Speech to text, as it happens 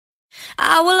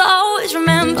I will always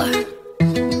remember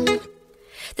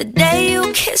the day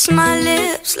you kissed my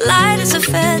lips, light as a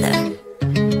feather.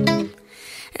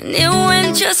 And it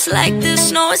went just like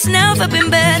this. No, it's never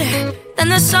been better than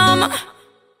the summer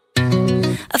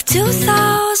of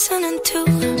 2002.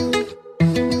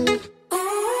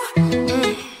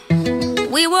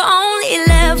 We were only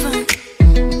 11,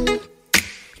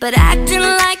 but acting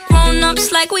like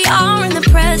grown-ups, like we are in the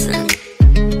present.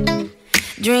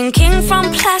 Drinking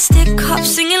from plastic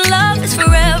cups, singing love is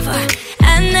forever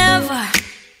and never.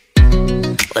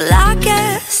 Well, I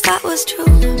guess that was true.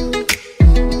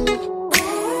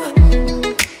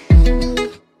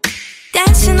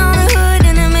 Dancing on the hood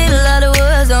in the middle of the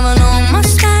woods of an old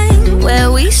Mustang, where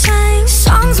we sang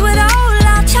songs with all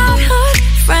our childhood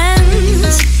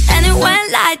friends. And it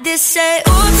went like this, say,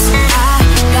 oops, I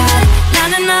got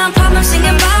 99 problems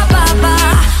singing bye, bye,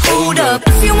 bye. Hold up,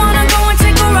 if you wanna go and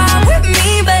take a ride with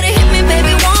me, better hit me,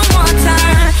 baby, one more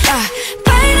time.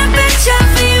 Paint a picture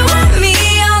for you and me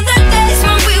on the days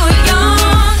when we were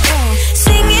young,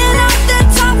 singing off the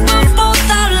top of both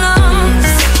our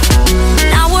lungs.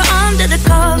 Now we're under the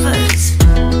covers.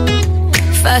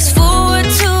 Fast forward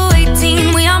to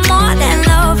 18, we are more than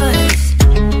lovers.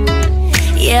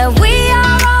 Yeah, we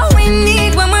are all we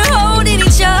need when we're holding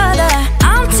each other.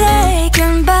 I'm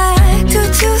taken back to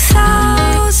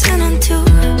 2002.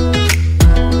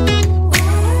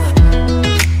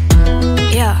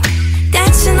 Yeah,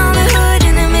 dancing on the hood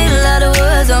in the middle of the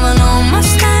woods of an old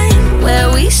Mustang, where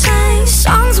we sang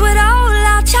songs with all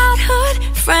our childhood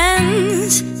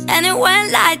friends. And it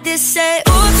went like this, say,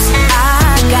 oops,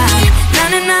 I got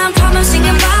 99 problems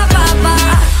singing bye, bye,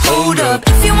 bye. Hold up,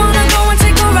 if you wanna go and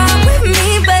take a ride with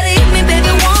me, better hit me,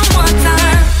 baby, one more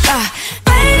time.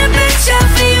 Paint a picture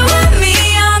for you and me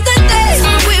on the days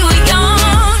when we were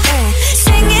young,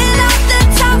 singing off the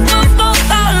top of both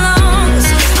our lungs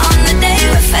on the day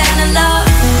we fell in love.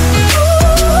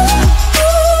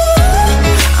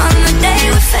 On the day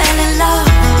we fell in love.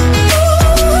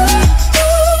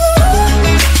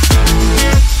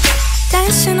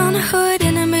 Dancing on the hood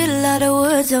in the middle of the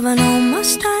woods of an old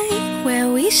Mustang, where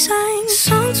we sang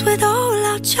songs with all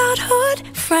our childhood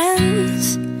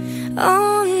friends.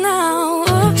 Oh, now,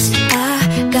 oops,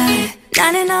 I got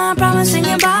 99 problems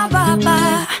singing bye, bye,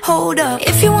 bye. Hold up,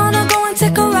 if you wanna go and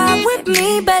take a ride with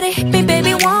me, better hit me,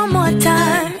 baby, one more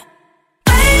time.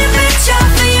 Paint a picture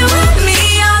for you and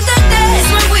me on the days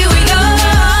when we were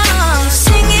young,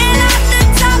 singing at the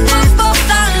top of both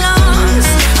our lungs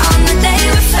on the day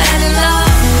we fell in love.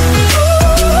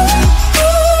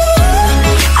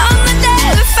 On the day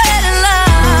we fell in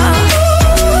love.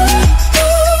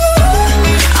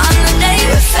 On the day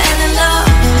we fell in love.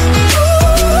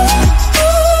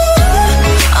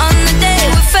 On the day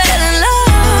we fell in love.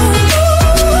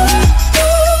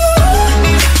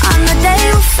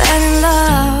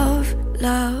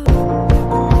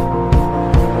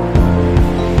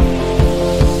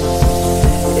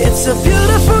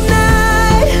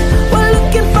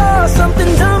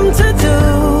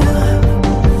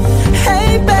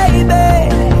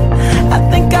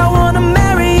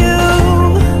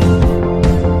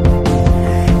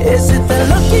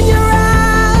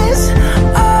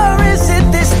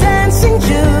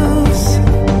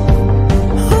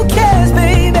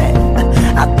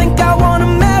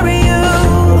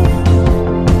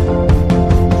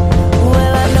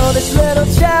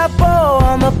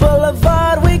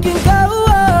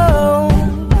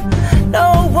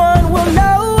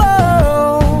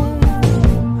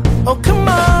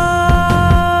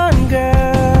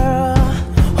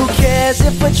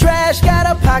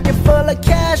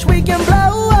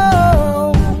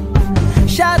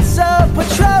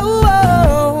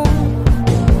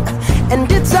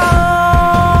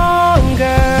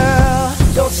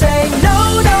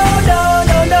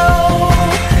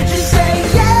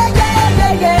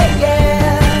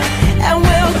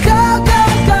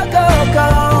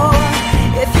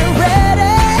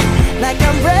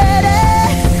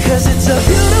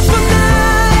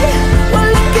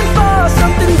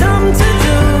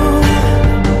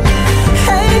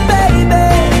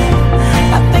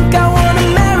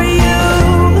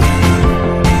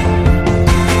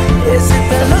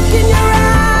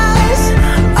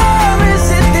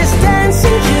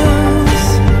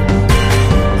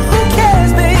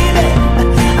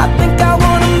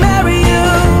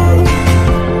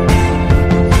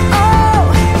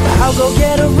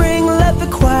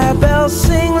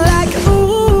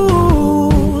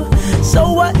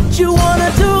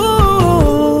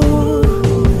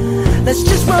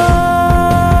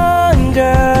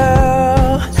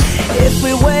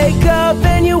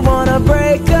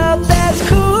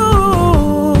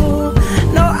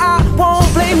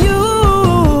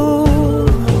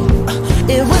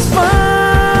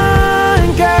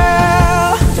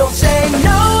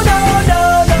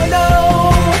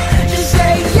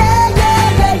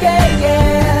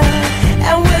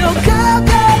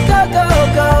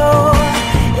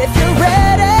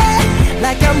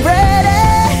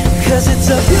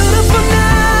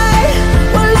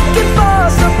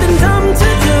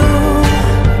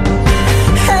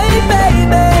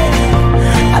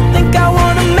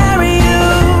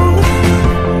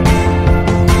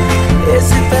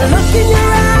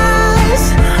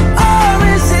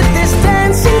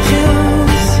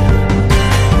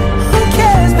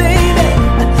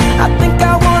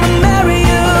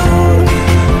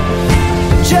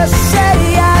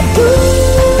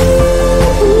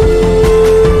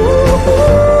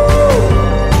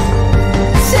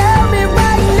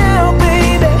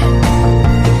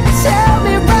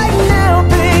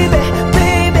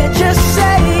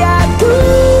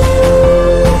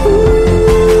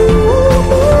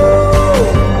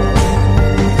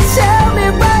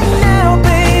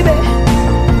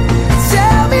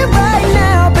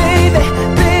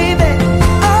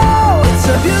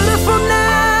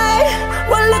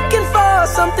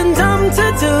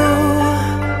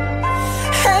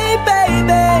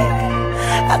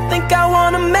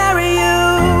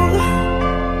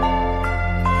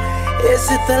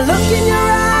 it the look in your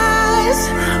eyes,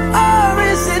 or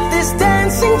is it this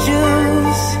dancing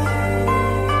juice?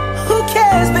 Who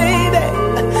cares, baby?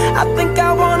 I think I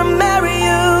wanna marry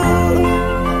you.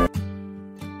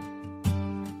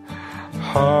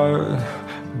 Heart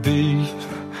beat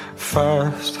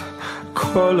fast,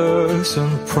 colors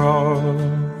and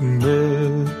promises.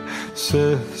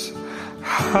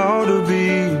 How to be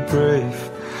brave,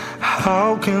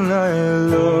 how can I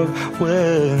love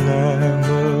when I'm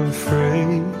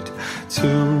afraid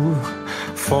to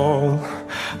fall,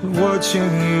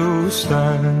 watching you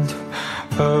stand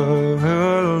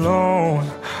alone.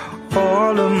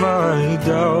 All of my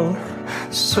doubt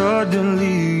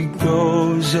suddenly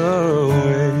goes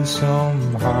away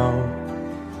somehow.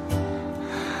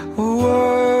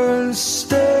 One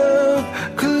step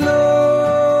closer.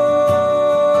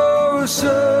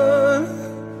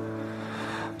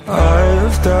 I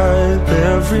have died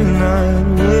every night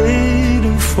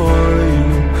waiting for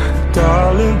you.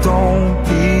 Darling, don't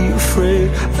be afraid.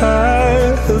 I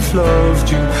have loved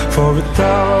you for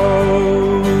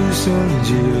 1,000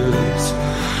 years.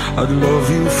 I'd love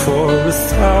you for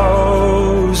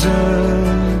 1,000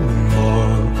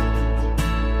 more.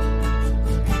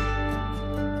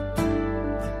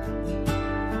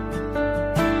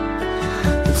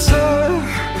 Time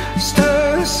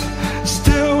stands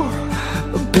still,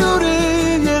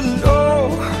 building it low.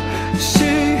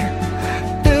 She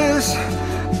is,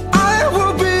 I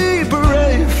will be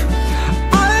brave.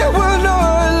 I will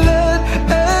not let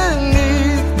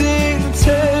anything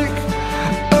take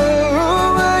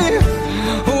away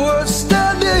what's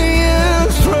standing in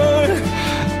front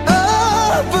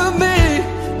of me.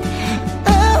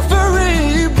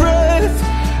 Every breath,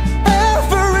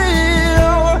 every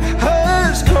hour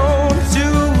has come to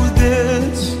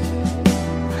this.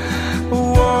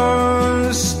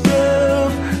 One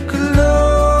step closer.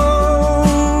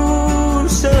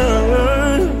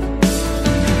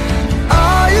 I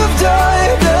have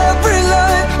died every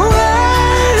night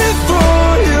waiting for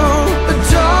you.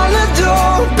 Darling,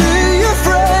 don't be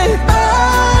afraid. I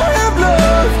have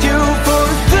loved you for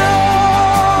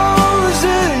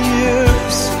 1,000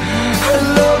 years. I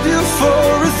love you for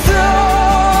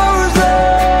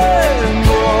 1,000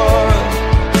 more.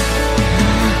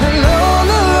 And all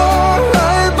along I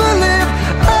believe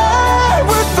I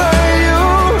will find you.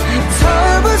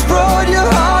 Time has brought your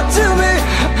heart to me.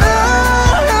 I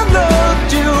have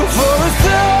loved you for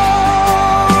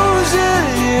 1,000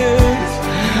 years.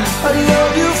 I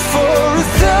love you for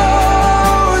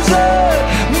 1,000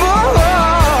 more.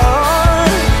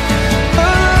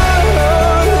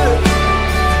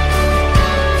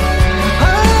 I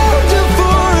loved you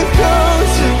for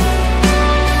 1,000.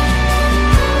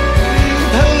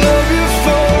 I love you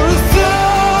for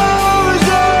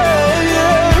 1,000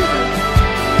 years.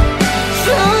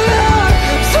 So long,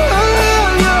 so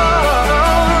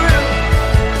long.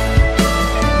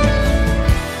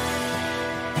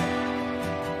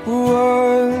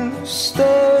 One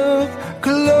step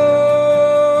closer.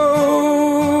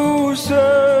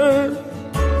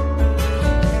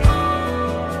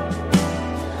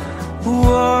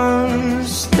 One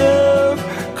step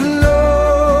closer.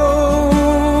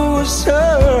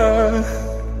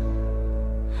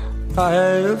 I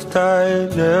have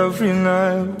died every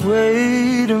night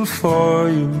waiting for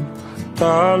you.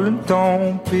 Darling,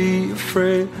 don't be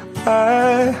afraid.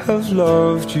 I have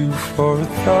loved you for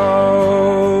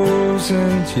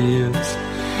 1,000 years.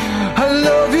 I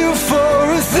love you for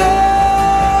 1,000.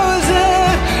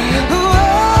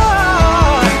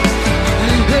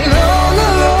 And all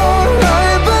along I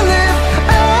believe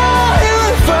I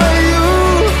will find you.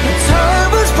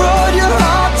 Time has brought your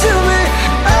heart to me.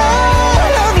 I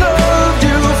have loved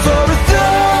you for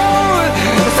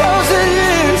 1,000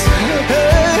 years.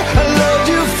 Hey, I loved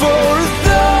you for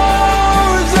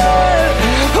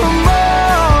 1,000 more.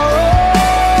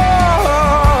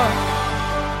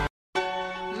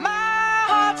 My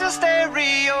heart's a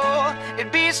stereo,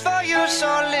 it beats for you, so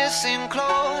listen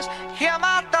close. Hear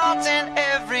my thoughts in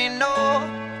every note.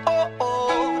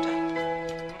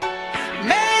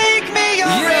 Make me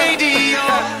your radio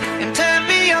and turn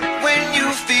me up when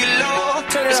you feel low.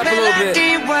 Turn it This up a little bit.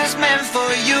 melody was meant for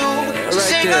you. So right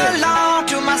sing there. along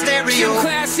to my stereo.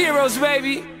 Class heroes,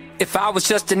 baby. If I was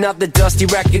just another dusty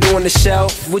record on the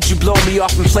shelf, would you blow me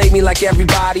off and play me like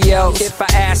everybody else? If I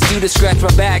asked you to scratch my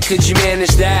back, could you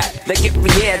manage that? Like if we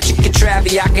had chicken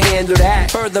Travie, I can handle that.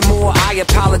 Furthermore, I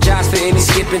apologize for any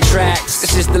skipping tracks.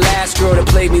 This is the last girl that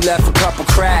played me, left a couple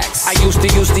cracks. I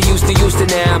used to,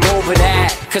 now I'm over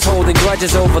that. Cause holding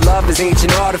grudges over love is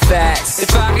ancient artifacts.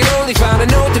 If I could only find a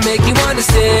note to make you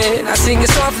understand, I sing it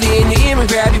softly in your ear and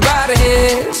grab you by the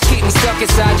hands. Keep me stuck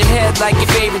inside your head like your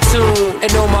favorite tune,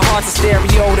 and know my heart's a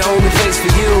stereo, the only place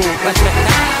for you. My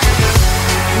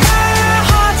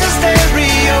heart's a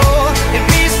stereo, it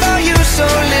beats for you, so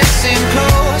listen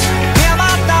close. Hear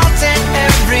my thoughts in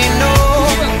every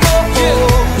note.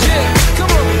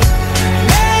 Come on.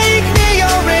 Make me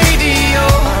your radio,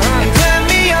 and turn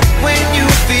me up when you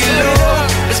feel low.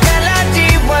 This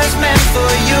melody was meant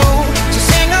for you, so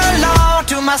sing along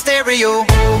to my stereo.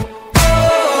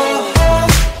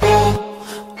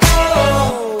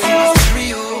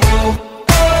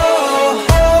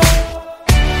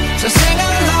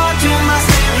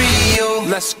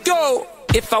 Let's go!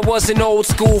 If I was an old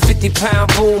school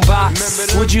 50-pound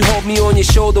boombox, would you hold me on your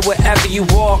shoulder wherever you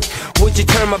walk? Would you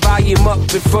turn my volume up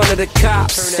in front of the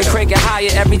cops and crank it higher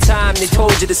every time they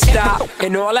told you to stop?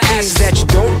 And all I ask is that you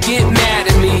don't get mad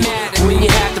at me when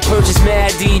you have to purchase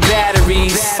Mad D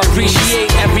batteries. Appreciate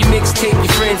every mixtape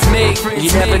your friends make.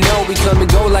 You never know, we come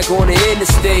and go like on the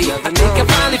interstate. I think I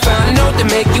finally found a note to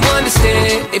make you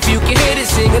understand. If you can hit it,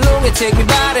 sing along and take me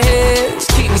by the hands.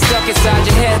 Keep me stuck inside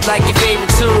your head like your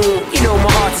favorite tune. You know my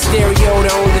heart's a stereo, the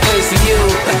only place for you.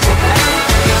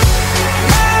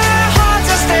 My heart's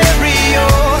a stereo,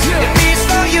 it beats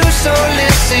for you, so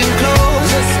listen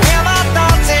close. Hear my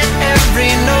thoughts in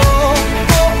every note.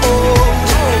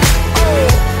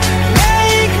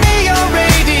 Make me your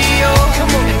radio,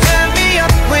 and turn me up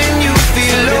when you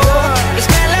feel low. This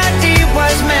melody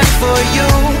was meant for you,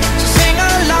 so sing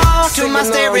along to my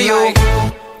stereo.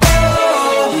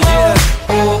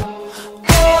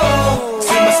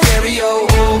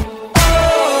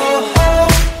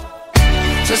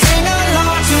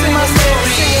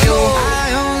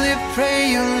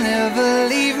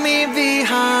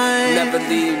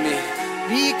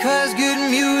 Because good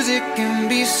music can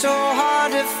be so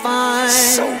hard to find.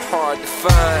 So hard to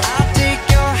find. I'll take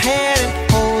your hand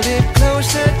and hold it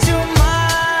closer to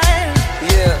mine.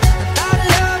 Yeah. Our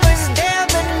love was there,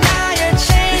 but now you're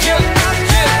changing my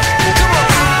mind. Come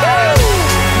on.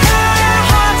 My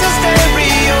heart's a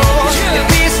stereo, it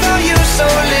beats for you, so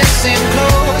listen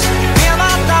close. Hear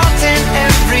my thoughts in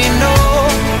every note.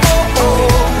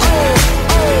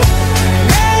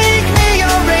 Make me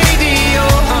your radio,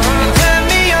 and turn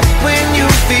me up when you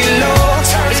feel low.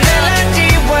 This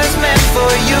melody was meant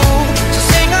for you, so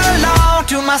sing along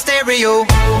to my stereo.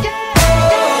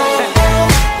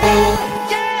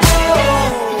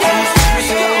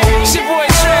 It's your boy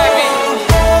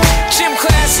Travis, Gym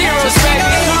Class Heroes, baby.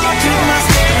 To my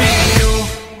stereo.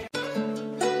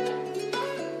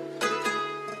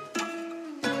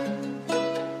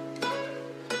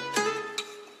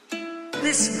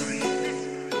 Listen, Marie,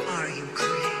 are you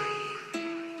crazy?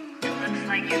 It looks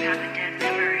like you have a dead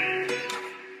memory.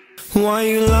 Why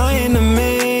you lying to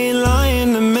me,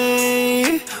 lying to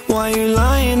me? Why you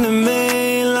lying to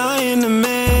me, lying to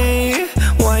me?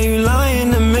 Why you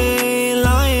lying to me,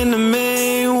 lying to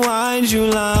me? Why'd you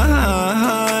lie?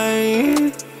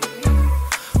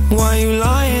 Why you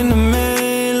lying to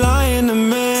me, lying to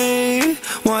me?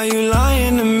 Why you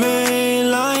lying to me,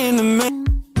 lying to me?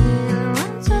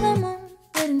 Run to the moon,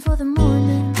 waiting for the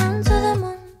morning. Run to the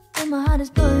moon, when my heart is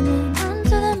burning. Run to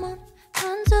the moon,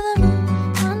 run to the moon,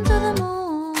 run to the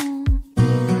moon.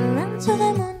 Run to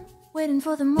the moon, waiting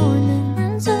for the morning.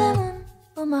 Run to the moon,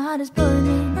 when my heart is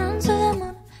burning. Run to the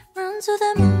moon, run to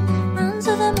the moon, run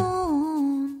to the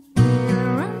moon.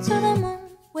 Run to the moon,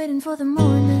 waiting for the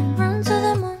morning. Run to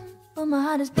the moon, when my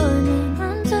heart is burning.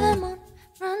 Run to the moon,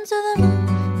 run to the moon,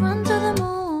 run to the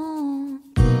moon.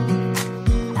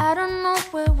 I don't know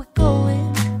where we're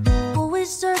going, who we're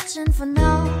searching for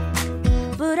now,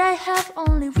 but I have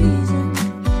only reason.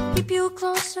 Keep you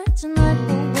closer tonight,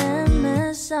 but when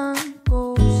the sun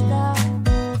goes down,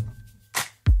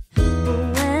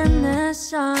 but when the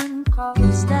sun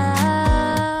goes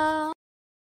down.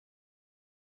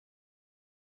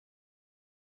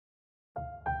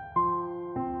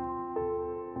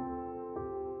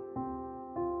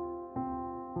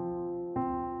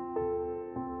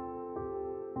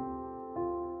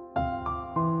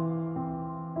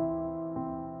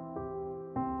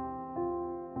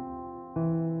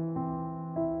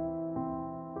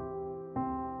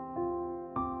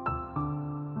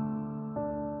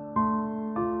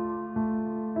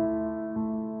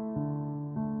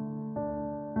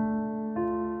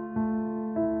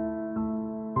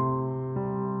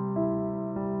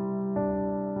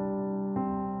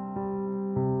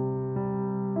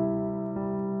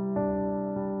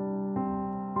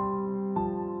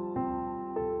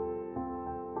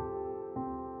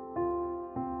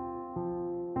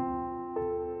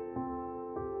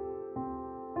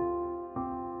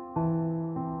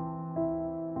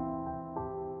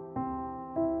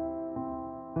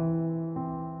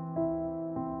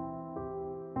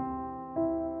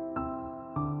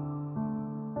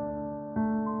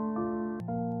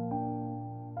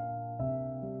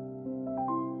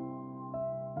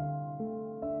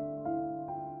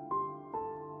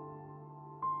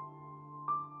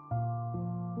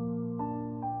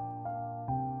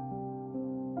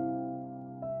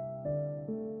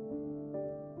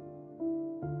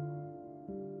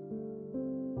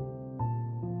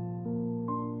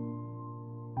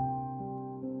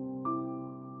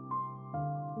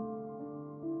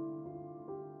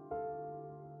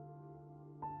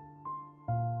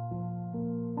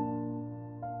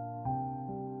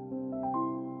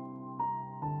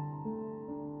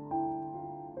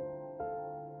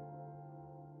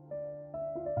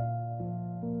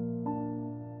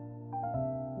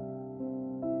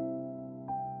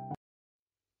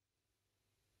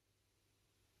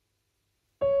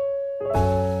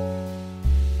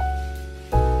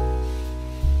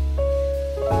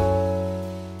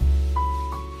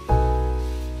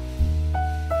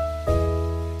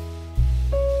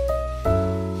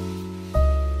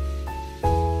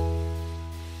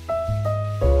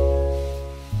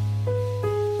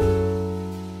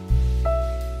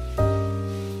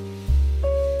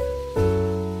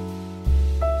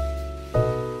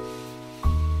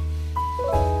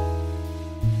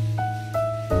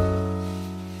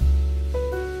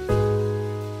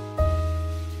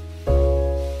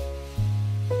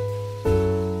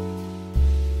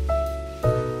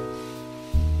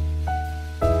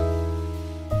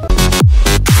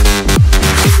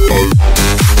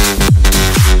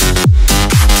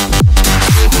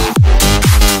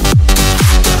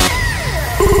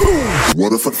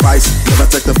 Nodig voor vice, never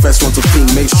take the fast one to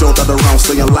ping. Make sure that the rounds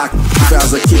stay unlocked. If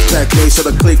as a kick back, make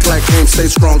sure the click clack aim stay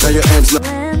strong on your aims.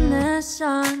 When the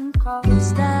sun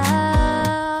goes down,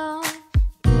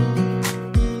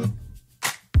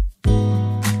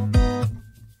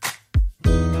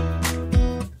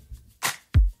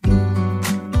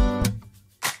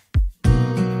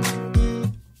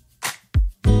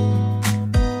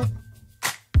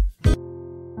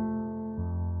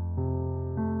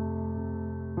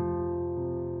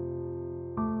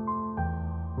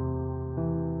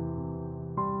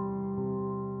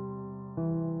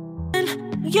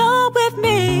 you're with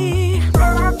me.